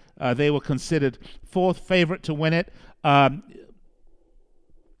 700. They were considered fourth favorite to win it. I'm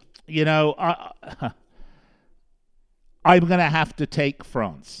going to have to take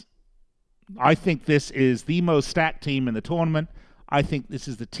France. I think this is the most stacked team in the tournament. I think this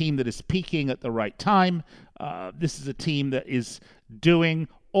is the team that is peaking at the right time. This is a team that is doing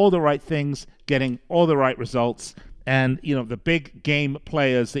all the right things, getting all the right results. And, the big game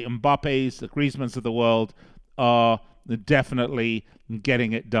players, the Mbappés, the Griezmanns of the world, are definitely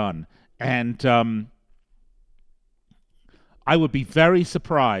getting it done. And I would be very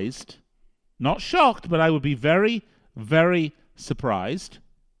surprised, not shocked, but I would be very, very surprised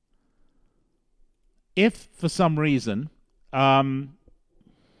if, for some reason,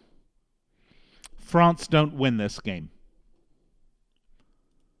 France don't win this game.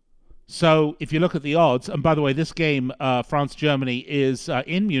 So if you look at the odds, and by the way, this game, France-Germany, is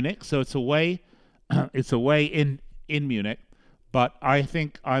in Munich, so it's away. It's away in Munich, but I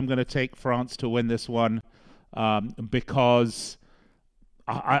think I'm going to take France to win this one because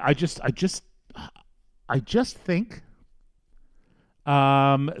I just think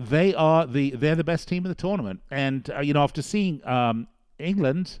they're the best team in the tournament. And after seeing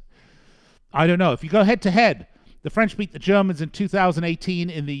England, I don't know. If you go head to head, the French beat the Germans in 2018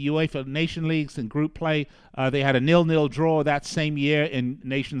 in the UEFA Nation Leagues in group play. They had a 0-0 draw that same year in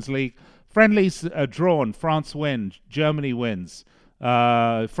Nations League. Friendlies drawn. France wins. Germany wins.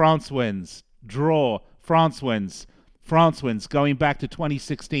 France wins. Draw. France wins. France wins. Going back to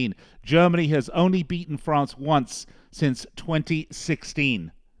 2016. Germany has only beaten France once since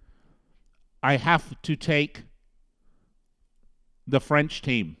 2016. I have to take the French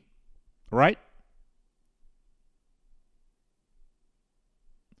team. Right?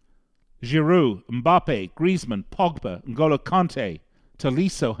 Giroud, Mbappe, Griezmann, Pogba, N'Golo Kante,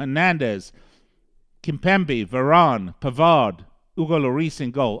 Tolisso, Hernandez, Kimpembe, Varane, Pavard, Hugo Lloris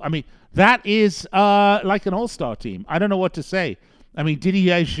in goal. I mean, that is like an all-star team. I don't know what to say. I mean,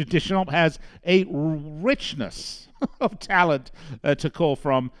 Didier Deschamps has a richness of talent to call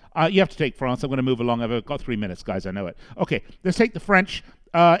from. You have to take France. I'm going to move along. I've got 3 minutes, guys. I know it. Okay, let's take the French.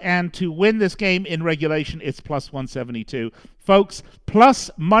 And to win this game in regulation, it's plus 172. Folks,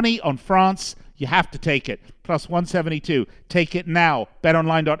 plus money on France. You have to take it. Plus 172. Take it now.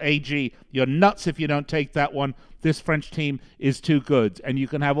 BetOnline.ag. You're nuts if you don't take that one. This French team is too good. And you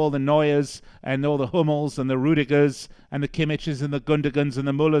can have all the Neuers and all the Hummels and the Rudigers and the Kimmiches and the Gundigans and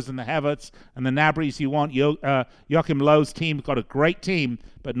the Mullers and the Havertz and the Nabrys you want. Joachim Löw's team got a great team,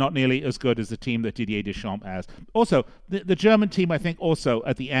 but not nearly as good as the team that Didier Deschamps has. Also, the German team, I think, also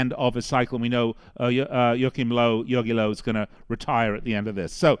at the end of a cycle, we know Joachim Löw is going to retire at the end of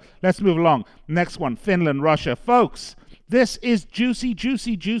this. So let's move along. Next one, Finland, Russia. Folks, this is juicy,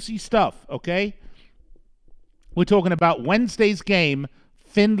 juicy, juicy stuff, okay? We're talking about Wednesday's game,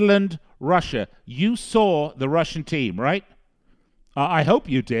 Finland, Russia. You saw the Russian team, right? I hope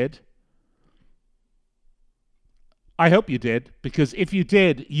you did. I hope you did, because if you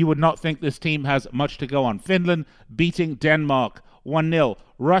did, you would not think this team has much to go on. Finland beating Denmark 1-0.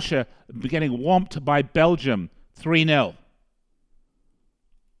 Russia getting whomped by Belgium 3-0.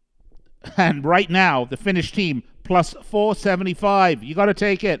 And right now, the Finnish team plus 475. You got to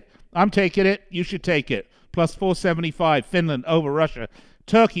take it. I'm taking it. You should take it. Plus 475, Finland over Russia.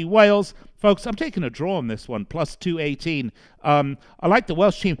 Turkey, Wales. Folks, I'm taking a draw on this one, plus 218. I like the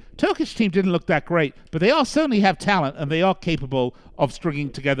Welsh team. Turkish team didn't look that great, but they certainly have talent, and they are capable of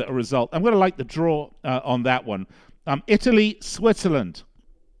stringing together a result. I'm going to like the draw on that one. Italy, Switzerland.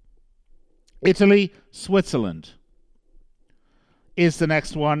 Italy, Switzerland is the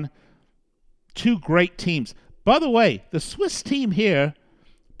next one. Two great teams. By the way, the Swiss team here,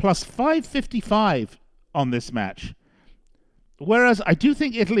 plus 555 on this match. Whereas I do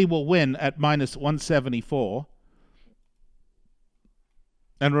think Italy will win at minus 174.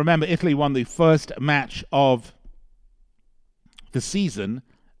 And remember, Italy won the first match of the season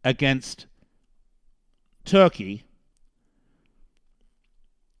against Turkey.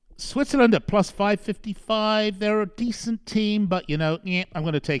 Switzerland at plus 555. They're a decent team, but, I'm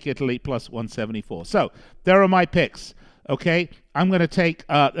going to take Italy plus 174. So, there are my picks. Okay, I'm going to take,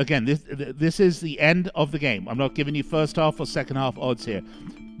 again, this is the end of the game. I'm not giving you first half or second half odds here.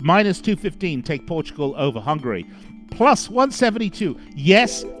 Minus 215, take Portugal over Hungary. Plus 172.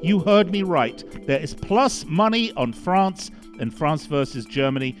 Yes, you heard me right. There is plus money on France and France versus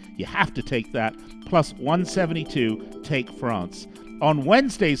Germany. You have to take that. Plus 172, take France. On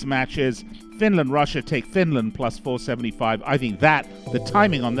Wednesday's matches, Finland, Russia, take Finland plus 475. I think the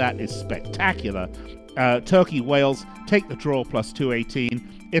timing on that is spectacular. Turkey, Wales, take the draw plus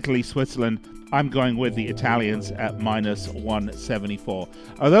 218. Italy, Switzerland, I'm going with the Italians at minus 174.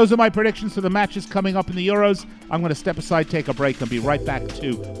 Those are my predictions for the matches coming up in the Euros. I'm going to step aside, take a break, and be right back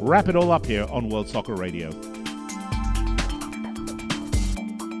to wrap it all up here on World Soccer Radio.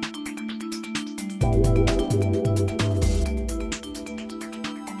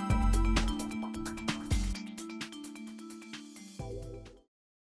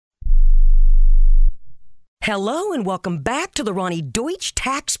 Hello and welcome back to the Ronnie Deutsch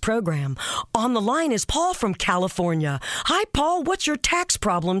Tax Program. On the line is Paul from California. Hi, Paul. What's your tax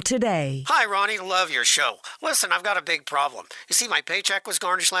problem today? Hi, Ronnie. Love your show. Listen, I've got a big problem. You see, my paycheck was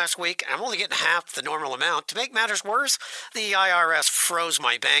garnished last week, and I'm only getting half the normal amount. To make matters worse, the IRS froze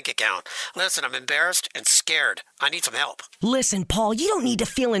my bank account. Listen, I'm embarrassed and scared. I need some help. Listen, Paul, you don't need to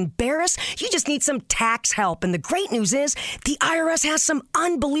feel embarrassed. You just need some tax help. And the great news is the IRS has some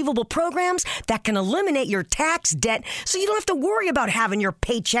unbelievable programs that can eliminate your tax debt so you don't have to worry about having your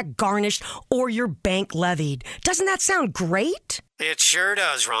paycheck garnished or your bank levied. Doesn't that sound great? It sure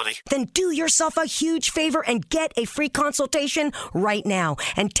does, Ronnie. Then do yourself a huge favor and get a free consultation right now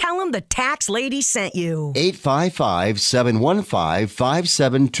and tell them the tax lady sent you.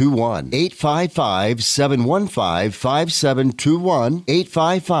 855-715-5721. 855-715-5721.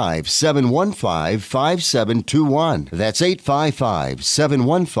 855-715-5721. That's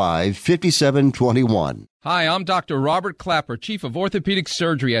 855-715-5721. Hi, I'm Dr. Robert Clapper, Chief of Orthopedic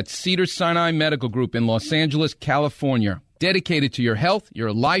Surgery at Cedars-Sinai Medical Group in Los Angeles, California. dedicated to your health,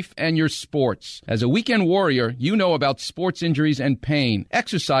 your life, and your sports. As a weekend warrior, you know about sports injuries and pain.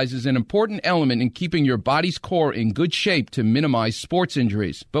 Exercise is an important element in keeping your body's core in good shape to minimize sports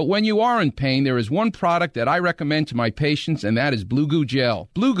injuries. But when you are in pain, there is one product that I recommend to my patients, and that is Blue Goo Gel.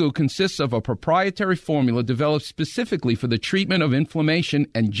 Blue Goo consists of a proprietary formula developed specifically for the treatment of inflammation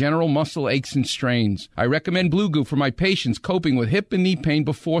and general muscle aches and strains. I recommend Blue Goo for my patients coping with hip and knee pain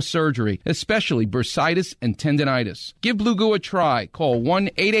before surgery, especially bursitis and tendinitis. Give Blue Goo a try. Call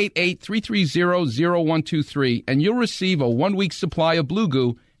 1-888-330-0123 and you'll receive a 1-week supply of Blue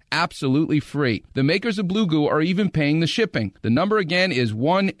Goo absolutely free. The makers of Blue Goo are even paying the shipping. The number again is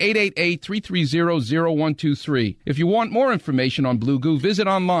 1-888-330-0123. If you want more information on Blue Goo, visit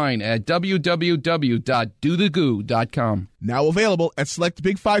online at www.dothegoo.com. Now available at select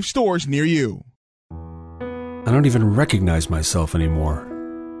Big 5 stores near you. I don't even recognize myself anymore.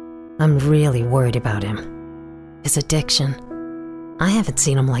 I'm really worried about him. His addiction. I haven't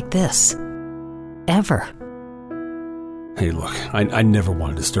seen him like this. Ever. Hey, look, I never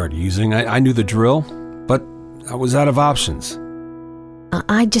wanted to start using. I knew the drill, but I was out of options.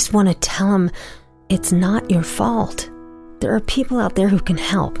 I just want to tell him it's not your fault. There are people out there who can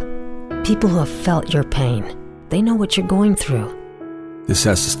help. People who have felt your pain. They know what you're going through. This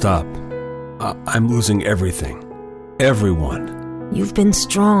has to stop. I'm losing everything. Everyone. You've been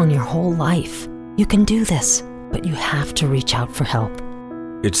strong your whole life. You can do this, but you have to reach out for help.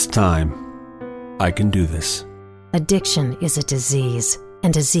 It's time. I can do this. Addiction is a disease,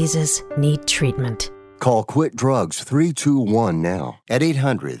 and diseases need treatment. Call Quit Drugs 321 now at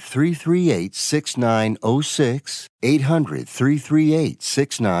 800-338-6906.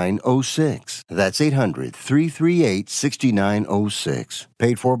 800-338-6906. That's 800-338-6906.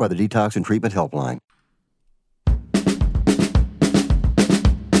 Paid for by the Detox and Treatment Helpline.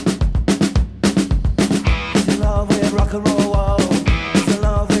 Rock and roll, whoa. It's in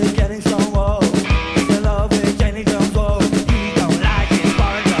love with getting strong, whoa. It's in love with Jenny Jones, whoa. He don't like it,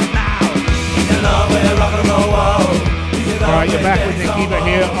 burn them now. He's in love with rock and roll, whoa. All right, you're back with Nick Eber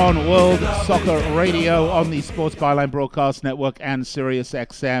here on World Soccer Radio on the Sports Byline Broadcast Network and Sirius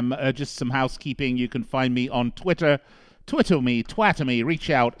XM. Just some housekeeping. You can find me on Twitter. Twitter me, twatter me, reach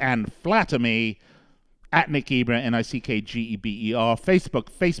out and flatter me. At Nick Eber, NickGeber. Facebook,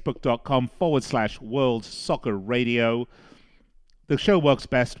 facebook.com/World Soccer Radio. The show works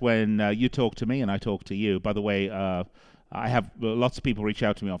best when you talk to me and I talk to you. By the way, I have lots of people reach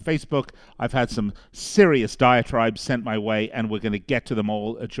out to me on Facebook. I've had some serious diatribes sent my way, and we're going to get to them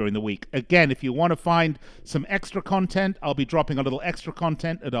all during the week. Again, if you want to find some extra content, I'll be dropping a little extra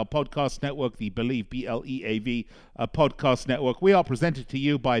content at our podcast network, the Believe, BLEAV podcast network. We are presented to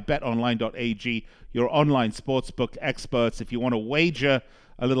you by betonline.ag, your online sportsbook experts. If you want to wager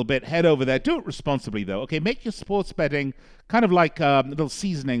a little bit, head over there. Do it responsibly, though. Okay, make your sports betting kind of like a little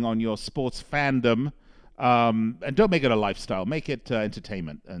seasoning on your sports fandom. And don't make it a lifestyle. Make it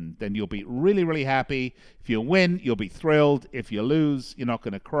entertainment. And then you'll be really, really happy. If you win, you'll be thrilled. If you lose, you're not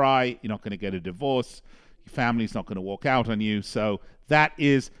going to cry. You're not going to get a divorce. Your family's not going to walk out on you. So that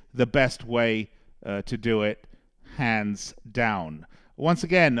is the best way to do it, hands down. Once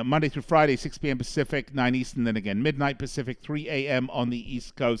again, Monday through Friday, 6 p.m. Pacific, 9 Eastern, then again midnight Pacific, 3 a.m. on the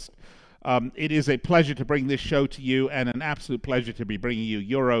East Coast. It is a pleasure to bring this show to you, and an absolute pleasure to be bringing you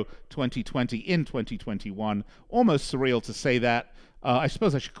Euro 2020 in 2021. Almost surreal to say that. I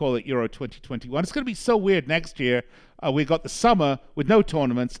suppose I should call it Euro 2021. It's going to be so weird next year. We've got the summer with no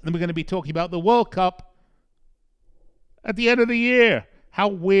tournaments, and then we're going to be talking about the World Cup at the end of the year. How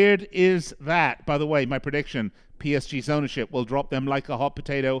weird is that? By the way, my prediction, PSG's ownership will drop them like a hot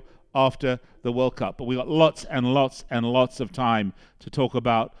potato after the World Cup. But we've got lots and lots and lots of time to talk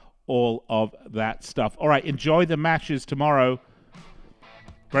about all of that stuff. All right, enjoy the matches tomorrow.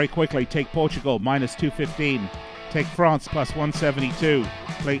 Very quickly, take Portugal, minus 215. Take France, plus 172.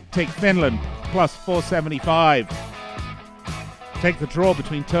 Take Finland, plus 475. Take the draw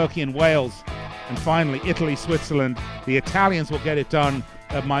between Turkey and Wales. And finally, Italy, Switzerland. The Italians will get it done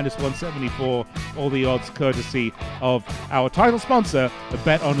at minus 174. All the odds courtesy of our title sponsor,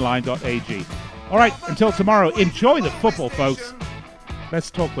 betonline.ag. All right, until tomorrow, enjoy the football, folks. Let's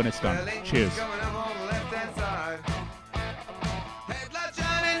talk when it's done. Cheers.